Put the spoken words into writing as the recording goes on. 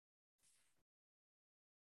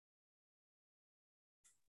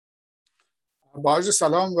با عرض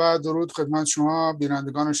سلام و درود خدمت شما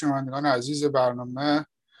بینندگان و شنوندگان عزیز برنامه.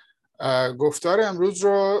 گفتار امروز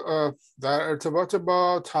رو در ارتباط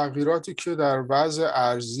با تغییراتی که در وضع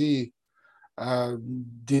ارزی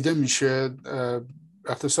دیده میشه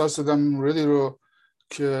اختصاص دادم موردی رو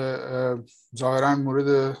که ظاهراً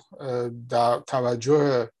مورد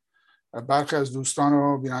توجه برخی از دوستان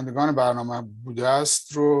و بینندگان برنامه بوده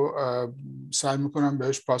است رو سعی میکنم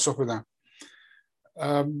بهش پاسخ بدم.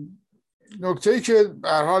 نکته‌ای که به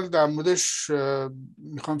هر حال در موردش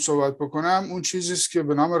میخوام صحبت بکنم اون چیزی است که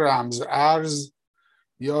به نام رمز ارز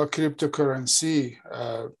یا کریپتوکارنسی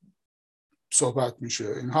صحبت میشه.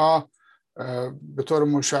 اینها به طور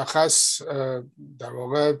مشخص در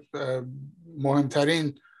واقع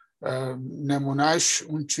مهمترین نمونهش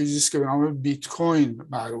اون چیزی است که به نام بیت کوین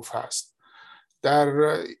معروف هست.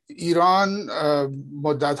 در ایران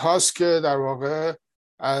مدت هاست که در واقع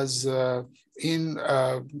از این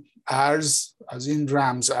ارز، از این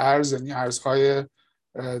رمز ارز، یعنی ارزهای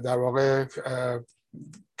در واقع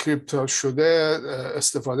کریپتو شده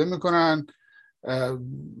استفاده میکنن.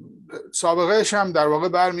 سابقهش هم در واقع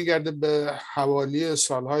برمیگرده به حوالی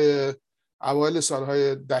اوایل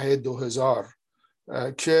سالهای دهه 2000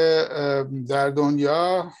 که در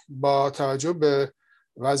دنیا با توجه به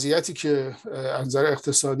وضعیتی که از نظر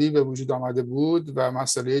اقتصادی به وجود آمده بود و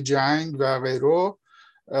مسئله جنگ و غیره،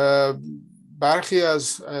 برخی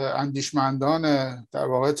از اندیشمندان در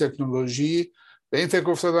واقع تکنولوژی به این فکر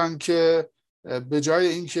افتادن که به جای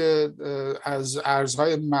اینکه از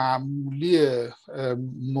ارزهای معمولی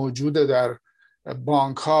موجود در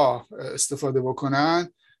بانک ها استفاده بکنن،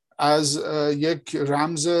 از یک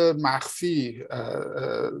رمز مخفی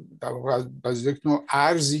در واقع از یک نوع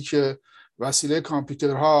ارزی که وسیله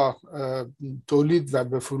کامپیوترها تولید و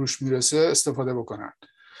به فروش میرسه استفاده بکنن.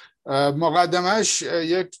 مقدمش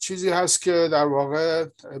یک چیزی هست که در واقع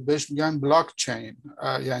بهش میگن بلاک چین،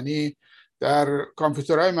 یعنی در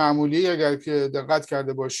کامپیوترهای معمولی اگر که دقت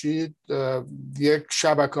کرده باشید یک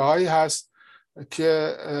شبکه هایی هست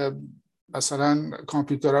که مثلا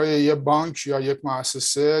کامپیوترهای یک بانک یا یک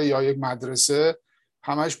مؤسسه یا یک مدرسه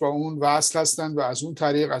همش با اون وصل هستند و از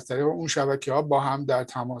طریق اون شبکه ها با هم در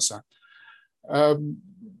تماسن.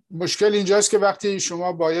 مشکل اینجاست که وقتی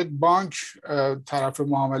شما با یک بانک طرف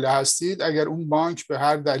معامله هستید، اگر اون بانک به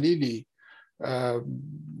هر دلیلی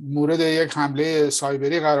مورد یک حمله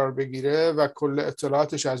سایبری قرار بگیره و کل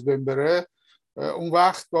اطلاعاتش از بین بره، اون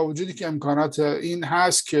وقت با وجودی که امکانات این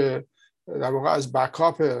هست که در واقع از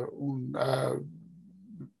بکاپ اون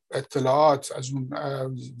اطلاعات، از اون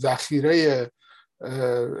ذخیره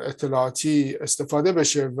اطلاعاتی استفاده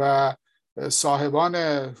بشه و صاحبان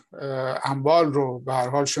اموال رو به هر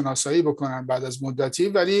حال شناسایی بکنن بعد از مدتی،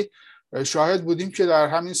 ولی شاهد بودیم که در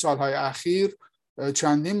همین سالهای اخیر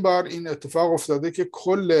چندین بار این اتفاق افتاده که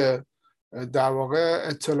کل در واقع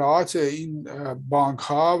اطلاعات این بانک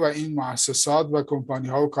ها و این مؤسسات و کمپانی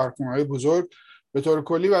ها و کارخانه‌های بزرگ به طور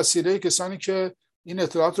کلی وسیله کسانی که این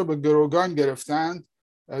اطلاعات رو به گروگان گرفتند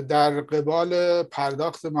در قبال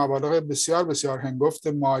پرداخت مبالغ بسیار بسیار هنگفت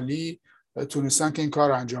مالی تونستن که این کار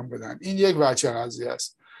رو انجام بدن. این یک وجه قضیه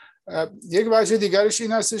است. یک وجه دیگرش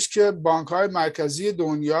این هستش که بانک‌های مرکزی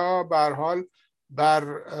دنیا به هر حال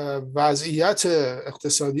بر وضعیت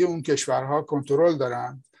اقتصادی اون کشورها کنترل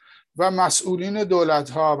دارن و مسئولین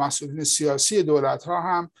دولت‌ها، مسئولین سیاسی دولت‌ها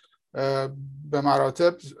هم به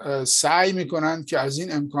مراتب سعی میکنن که از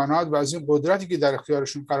این امکانات و از این قدرتی که در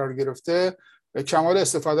اختیارشون قرار گرفته کمال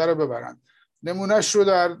استفاده رو ببرن. نمونهش رو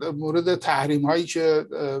در مورد تحریم هایی که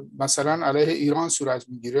مثلا علیه ایران صورت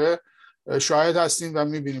میگیره شاهد هستیم و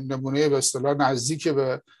میبینیم. نمونه به اصطلاح نزدیک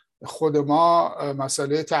به خود ما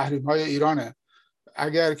مسئله تحریم های ایرانه.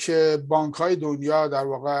 اگر که بانک های دنیا در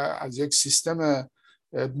واقع از یک سیستم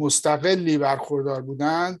مستقلی برخوردار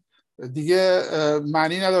بودند، دیگه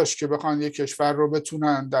معنی نداشت که بخوان یک کشور رو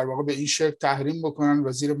بتونن در واقع به این شکل تحریم بکنن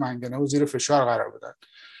و زیر منگنه و زیر فشار قرار بدن.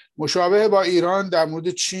 مشابه با ایران در مورد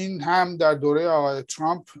چین هم در دوره آقای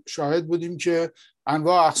ترامپ شاهد بودیم که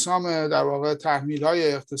انواع اقسام در واقع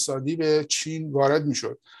تحمیل‌های اقتصادی به چین وارد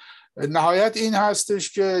می‌شد. نهایت این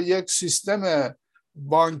هستش که یک سیستم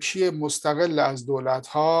بانکی مستقل از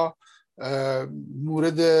دولت‌ها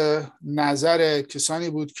مورد نظر کسانی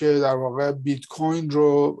بود که در واقع بیت کوین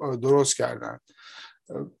رو درست کردند.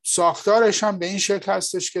 ساختارش هم به این شکل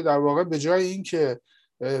هستش که در واقع به جای این که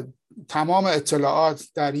تمام اطلاعات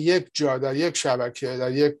در یک جا، در یک شبکه،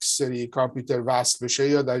 در یک سری کامپیوتر وصل بشه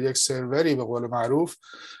یا در یک سروری به قول معروف،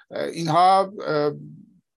 اینها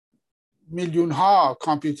میلیون ها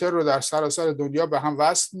کامپیوتر رو در سراسر دنیا به هم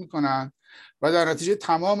وصل میکنن و در نتیجه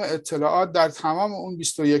تمام اطلاعات در تمام اون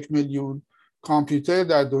 21 میلیون کامپیوتر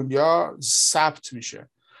در دنیا ثبت میشه.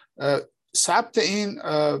 ثبت این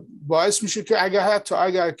باعث میشه که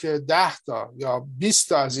اگر که 10 تا یا 20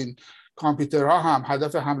 تا از این کامپیوترها هم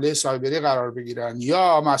هدف حمله سایبری قرار بگیرن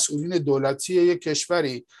یا مسئولین دولتی یک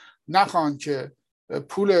کشوری نخوان که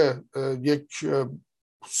پول یک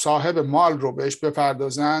صاحب مال رو بهش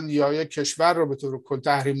بپردازن یا یک کشور رو به طور کل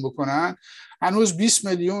تحریم بکنن، هنوز 20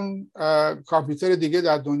 میلیون کامپیوتر دیگه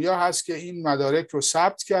در دنیا هست که این مدارک رو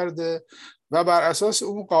ثبت کرده و بر اساس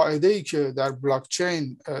اون قاعده‌ای که در بلاک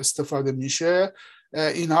چین استفاده میشه،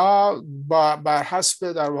 اینها بر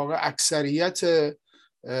حسب در واقع اکثریت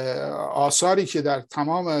آثاری که در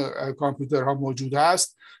تمام کامپیوترها موجود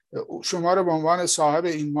هست شما رو به عنوان صاحب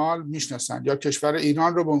این مال میشناسن یا کشور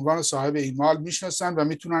ایران رو به عنوان صاحب این مال میشناسن و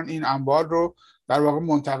میتونن این اموال رو در واقع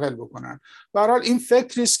منتقل بکنن. به هر حال این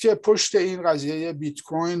فکری است که پشت این قضیه بیت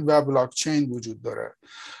کوین و بلاک چین وجود داره.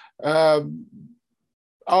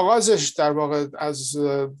 آغازش در واقع از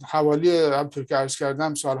حوالی همونطور که عرض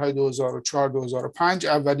کردم سالهای 2004-2005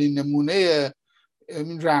 اولین نمونه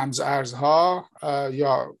این رمزارزها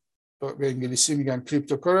یا به انگلیسی میگن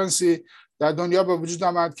کریپتوکارنسی در دنیا به وجود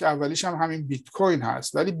آمد که اولیش هم همین بیت کوین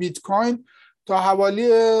هست. ولی بیت کوین تا حوالی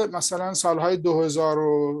مثلا سالهای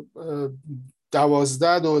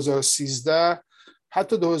 2012 2013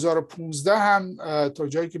 حتی 2015 هم تا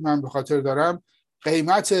جایی که من به خاطر دارم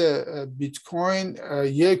قیمت بیت کوین،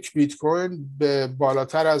 یک بیت کوین به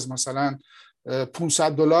بالاتر از مثلا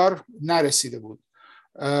 $500 نرسیده بود.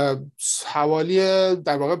 حوالی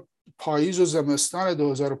در واقع پاییز و زمستان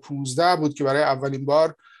 2015 بود که برای اولین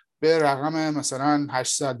بار به رقم مثلا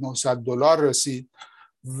 $800-900 رسید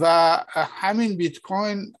و همین بیت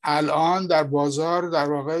کوین الان در بازار در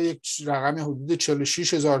واقع یک رقم حدود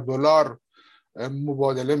 $46,000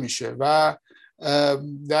 مبادله میشه و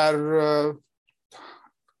در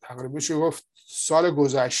تقریبا شو گفت سال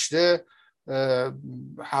گذشته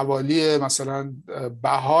حوالی مثلا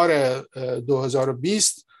بهار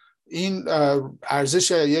 2020 این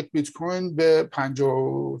ارزش یک بیت کوین به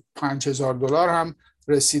 $55,000 هم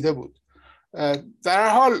رسیده بود. در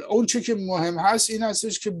حال اون چی که مهم هست این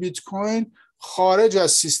هستش که بیت کوین خارج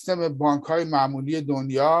از سیستم بانک‌های معمولی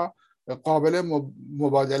دنیا قابل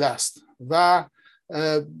مبادله است و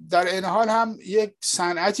در این حال هم یک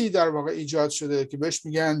صنعتی در واقع ایجاد شده که بهش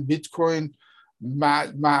میگن بیت کوین،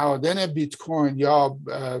 معادن بیت کوین یا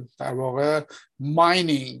در واقع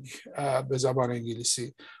ماینینگ به زبان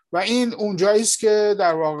انگلیسی و این اونجایی است که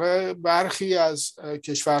در واقع برخی از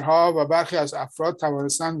کشورها و برخی از افراد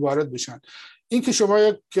توانستن وارد بشن. این که شما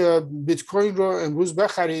یک بیت کوین رو امروز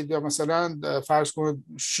بخرید یا مثلا فرض کنید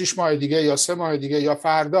 6 ماه دیگه یا 3 ماه دیگه یا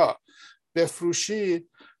فردا بفروشید،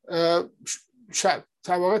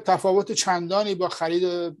 تفاوت چندانی با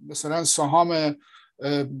خرید مثلا سهام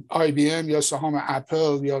IBM یا سهام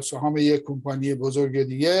اپل یا سهام یک کمپانی بزرگ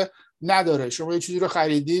دیگه نداره. شما یه چیزی رو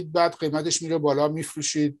خریدید بعد قیمتش میره بالا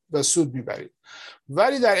میفروشید و سود میبرید.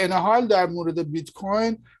 ولی در این حال در مورد بیت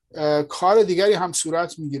کوین کار دیگری هم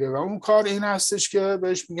صورت میگیره و اون کار این هستش که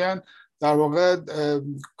بهش میگن در واقع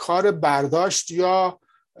کار برداشت یا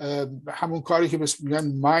همون کاری که بهش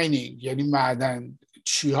میگن ماینینگ، یعنی معدن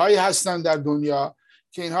چیهایی هستن در دنیا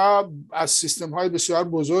که اینها از سیستم های بسیار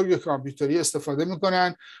بزرگ کامپیوتری استفاده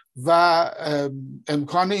میکنن و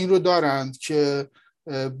امکان این رو دارند که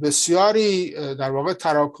بسیاری در واقع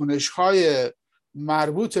تراکنش های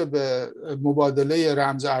مربوط به مبادله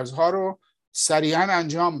رمزارزها رو سریعا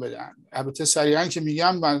انجام بدن. البته سریعا که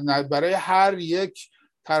میگم برای هر یک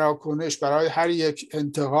تراکنش، برای هر یک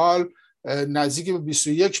انتقال نزدیک به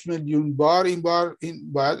 21 میلیون بار این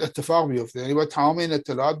باید اتفاق بیفته، یعنی باید تمام این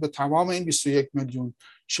اطلاعات به تمام این 21 میلیون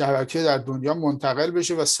شبکه در دنیا منتقل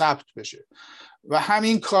بشه و ثبت بشه و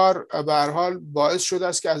همین کار به هر حال باعث شده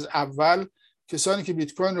است که از اول کسانی که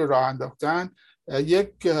بیت کوین رو راه انداختن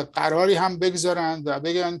یک قراری هم بگذارند و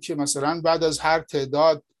بگن که مثلا بعد از هر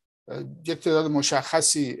یک تعداد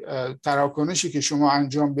مشخصی تراکنشی که شما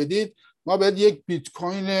انجام بدید ما باید یک بیت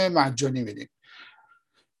کوین مجانی بدیم.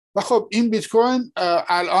 و خب این بیت کوین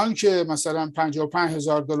الان که مثلا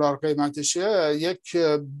 $55,000 قیمتشه یک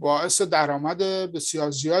باعث درآمد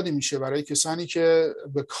بسیار زیادی میشه برای کسانی که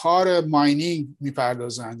به کار ماینینگ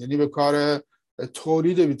میپردازند، یعنی به کار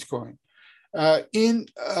تولید بیت کوین. این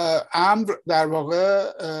امر در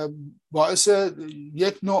واقع باعث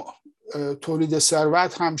یک نوع تولید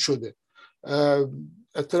ثروت هم شده.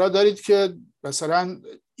 اطلاع دارید که مثلا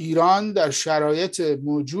ایران در شرایط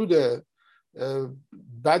موجود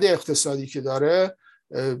بد اقتصادی که داره،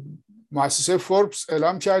 مؤسسه فوربس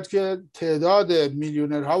اعلام کرد که تعداد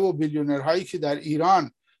میلیونرها و بیلیونرهایی که در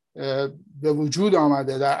ایران به وجود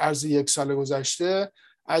آمده در عرض یک سال گذشته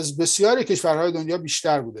از بسیاری کشورهای دنیا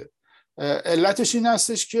بیشتر بوده علتش این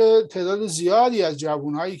هستش که تعداد زیادی از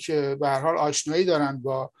جوانهایی که به هر حال آشنایی دارن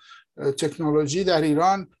با تکنولوژی در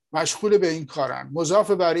ایران مشغول به این کارن.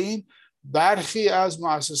 مضاف بر این برخی از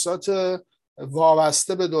مؤسسات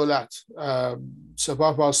وابسته به دولت،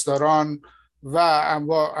 سپاه پاسداران و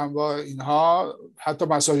انواع اینها، حتی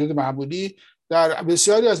مساجد معمولی در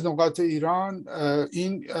بسیاری از نقاط ایران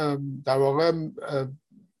این در واقع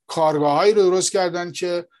کارگاه‌هایی رو درست کردن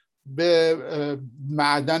که به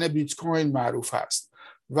معدن بیت کوین معروف هست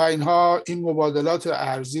و اینها این مبادلات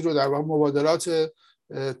ارزی رو در واقع مبادلات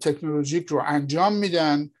تکنولوژیک رو انجام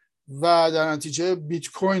میدن و در نتیجه بیت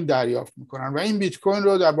کوین دریافت میکنن و این بیت کوین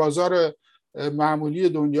رو در بازار معمولی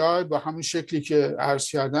دنیا با همین شکلی که عرض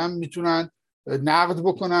کردم میتونن نقد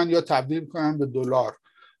بکنن یا تبدیل کنن به دلار.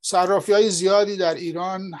 صرافی‌های زیادی در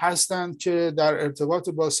ایران هستند که در ارتباط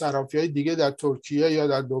با صرافی‌های دیگه در ترکیه یا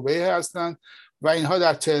در دبی هستند و اینها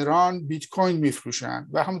در تهران بیت کوین میفروشن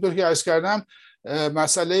و همونطور که عرض کردم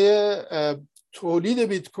مسئله تولید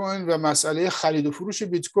بیت کوین و مسئله خرید و فروش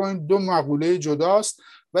بیت کوین دو مقوله جداست،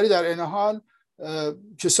 ولی در این حال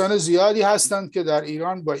کسان زیادی هستند که در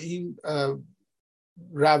ایران با این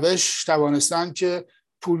روش توانستند که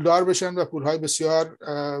پولدار بشن و پولهای بسیار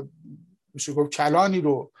میشه گفت کلانی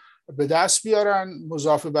رو به دست بیارن.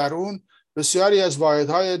 مضاف بر اون بسیاری از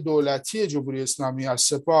واحدهای دولتی جمهوری اسلامی از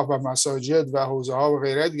سپاه و مساجد و حوزه ها و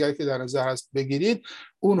غیره دیگر که در نظر هست بگیرید،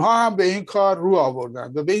 اونها هم به این کار رو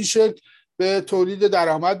آوردن و به این شکل به تولید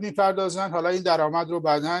درآمد میپردازن. حالا این درآمد رو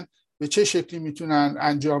بعداً به چه شکلی میتونن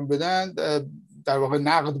انجام بدن، در واقع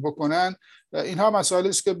نقد بکنن، اینها مسائلی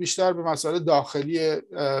است که بیشتر به مسائل داخلی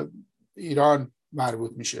ایران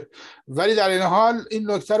مربوط میشه. ولی در این حال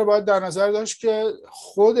این نکته رو باید در نظر داشت که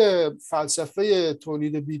خود فلسفه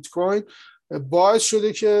تولید بیت کوین باعث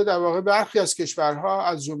شده که در واقع برخی از کشورها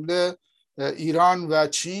از جمله ایران و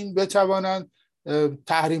چین بتوانند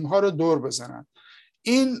تحریم ها رو دور بزنند.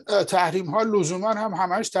 این تحریم ها لزوما هم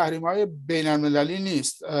همش تحریم های بین المللی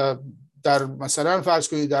نیست. در مثلا فرض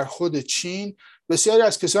کنید در خود چین بسیاری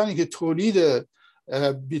از کسانی که تولید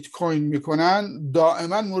بیت کوین میکنن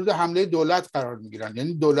دائما مورد حمله دولت قرار میگیرن.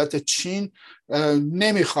 یعنی دولت چین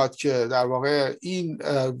نمیخواد که در واقع این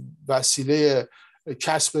وسیله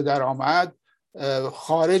کسب درآمد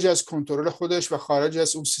خارج از کنترل خودش و خارج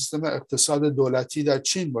از اون سیستم اقتصاد دولتی در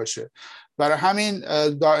چین باشه. برای همین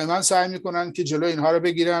دائما سعی میکنن که جلوی اینها رو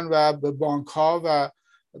بگیرن و به بانک ها و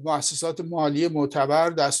مؤسسات مالی معتبر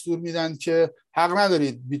دستور میدن که حق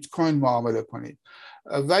ندارید بیت کوین معامله کنید.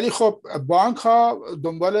 ولی خب بانک ها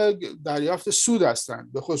دنبال دریافت سود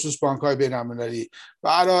هستند، به خصوص بانک های بین المللی، و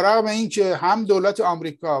علیرغم اینکه هم دولت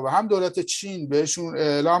آمریکا و هم دولت چین بهشون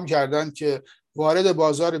اعلام کردن که وارد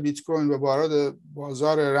بازار بیت کوین و وارد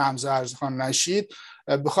بازار رمزارزها نشید،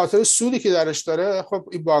 به خاطر سودی که درش داره، خب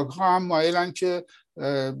این بانک ها هم مایلن که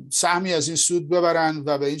سهمی از این سود ببرن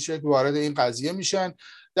و به این شکل وارد این قضیه میشن.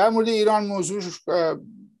 در مورد ایران موضوع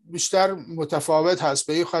بیشتر متفاوت هست،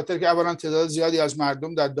 به این خاطر که اولا تعداد زیادی از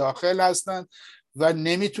مردم در داخل هستند و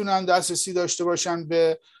نمیتونن دسترسی داشته باشن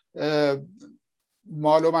به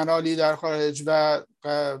مال و منالی در خارج و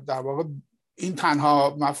در واقع این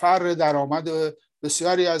تنها مفر درآمد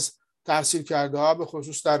بسیاری از تحصیل کرده ها به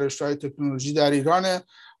خصوص در رشته‌های تکنولوژی در ایرانه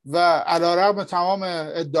و علیرغم تمام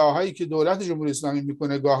ادعاهایی که دولت جمهوری اسلامی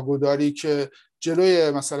میکنه گاهگداری که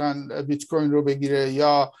جلوی مثلا بیت کوین رو بگیره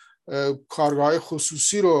یا کارگاه‌های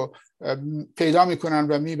خصوصی رو پیدا میکنن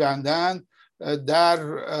و میبندن، در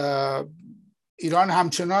ایران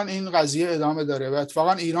همچنان این قضیه ادامه داره و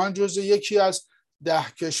اتفاقا ایران جزو یکی از 10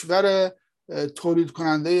 کشور تولید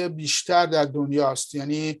کننده بیشتر در دنیاست.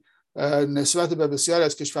 یعنی نسبت به بسیار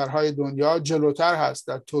از کشورهای دنیا جلوتر هست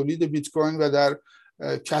در تولید بیت کوین و در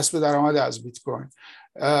کسب درآمد از بیت کوین.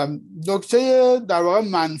 نکته در واقع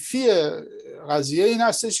منفی قضیه این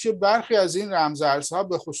هستش که برخی از این رمزارزها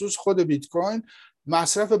به خصوص خود بیت کوین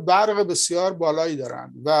مصرف برق بسیار بالایی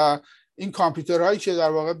دارند و این کامپیوترهایی که در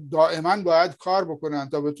واقع دائما باید کار بکنن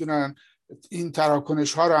تا بتونن این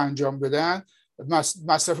تراکنش ها رو انجام بدن،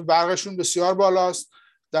 مصرف برقشون بسیار بالاست.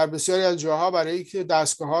 در بسیاری از جاها برای اینکه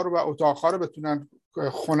دستگاه ها رو و اتاق ها رو بتونن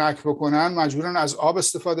خنک بکنن مجبورن از آب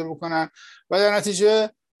استفاده بکنن و در نتیجه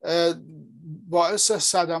باعث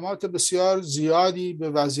صدمات بسیار زیادی به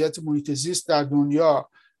وضعیت محیط زیست در دنیا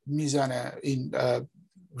میزنه این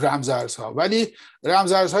رمزارزها. ولی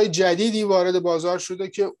رمزارزهای جدیدی وارد بازار شده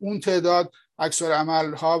که اون تعداد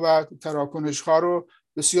عکس‌العمل ها و تراکنش ها رو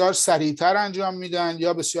بسیار سریعتر انجام میدن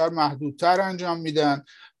یا بسیار محدودتر انجام میدن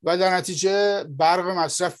و در نتیجه برق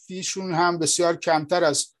مصرفیشون هم بسیار کمتر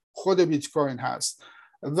از خود بیت کوین هست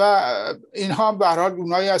و اینها به هر حال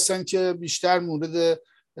اونایی هستن که بیشتر مورد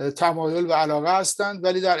تمایل و علاقه هستند.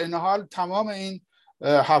 ولی در این حال تمام این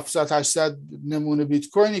 700-800 نمونه بیت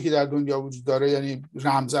کوینی که در دنیا وجود داره، یعنی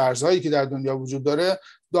رمزارزهایی که در دنیا وجود داره،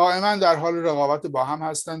 دائما در حال رقابت با هم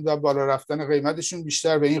هستند و بالا رفتن قیمتشون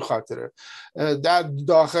بیشتر به این خاطره. در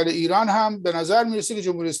داخل ایران هم به نظر میرسه که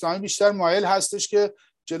جمهوری اسلامی بیشتر مایل هستش که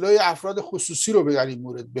جلوی افراد خصوصی رو در این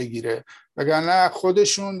مورد بگیره، وگرنه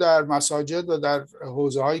خودشون در مساجد و در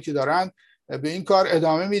حوزه هایی که دارن به این کار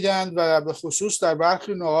ادامه میدن و به خصوص در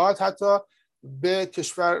برخی نقاط حتی به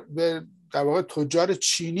در واقع تجار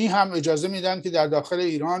چینی هم اجازه میدن که در داخل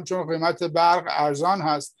ایران، چون قیمت برق ارزان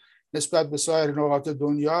هست نسبت به سایر نقاط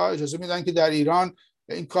دنیا، اجازه میدن که در ایران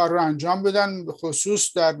این کار رو انجام بدن،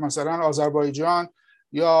 خصوص در مثلا آذربایجان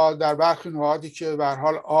یا در برخی نقاطی که به هر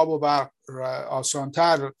حال آب و برق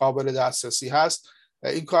آسانتر قابل دسترسی هست،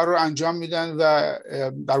 این کار رو انجام میدن و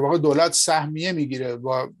در واقع دولت سهمیه میگیره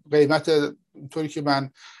با قیمت، طوری که من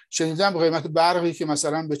شنیدم، قیمت برقی که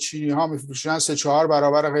مثلا به چینی ها میفروشن 3-4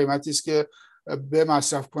 برابر قیمتی است که به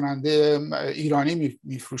مصرف کننده ایرانی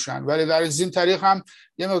میفروشن، ولی در این طریق هم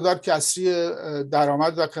یه مقدار کسری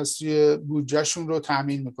درآمد و کسری بودجهشون رو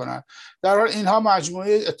تامین میکنن. در حال اینها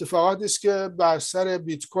مجموعه اتفاقاتی است که بر سر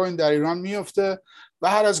بیت کوین در ایران میفته و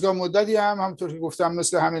هر از گاه مدتی همونطور که گفتم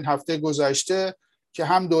مثل همین هفته گذشته که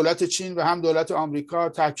هم دولت چین و هم دولت آمریکا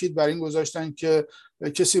تاکید بر این گذاشتن که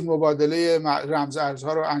کسی مبادله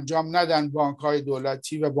رمزارزها رو انجام ندن، بانک‌های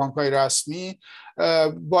دولتی و بانک‌های رسمی،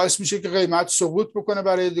 باعث میشه که قیمت سقوط بکنه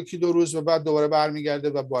برای 1-2 روز و بعد دوباره برمیگرده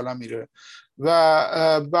و بالا میره و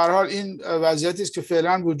به هر حال این وضعیتی است که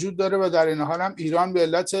فعلا وجود داره و در این حال هم ایران به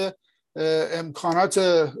علت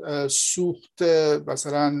امکانات سوخت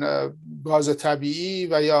مثلا گاز طبیعی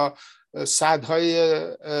و یا سدهای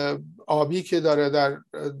آبی که داره در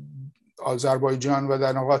آذربایجان و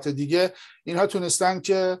در نقاط دیگه، اینها تونستن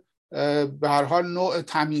که به هر حال نوع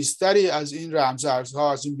تمیزتری از این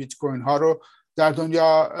رمزارزها، از این بیت کوین ها رو در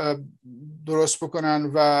دنیا درست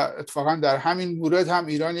بکنن و اتفاقا در همین مورد هم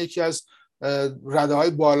ایران یکی از رده های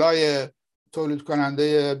بالای تولید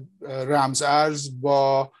کننده رمزارز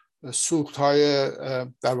با سوخت های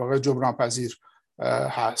در واقع جبران پذیر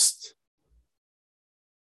هست.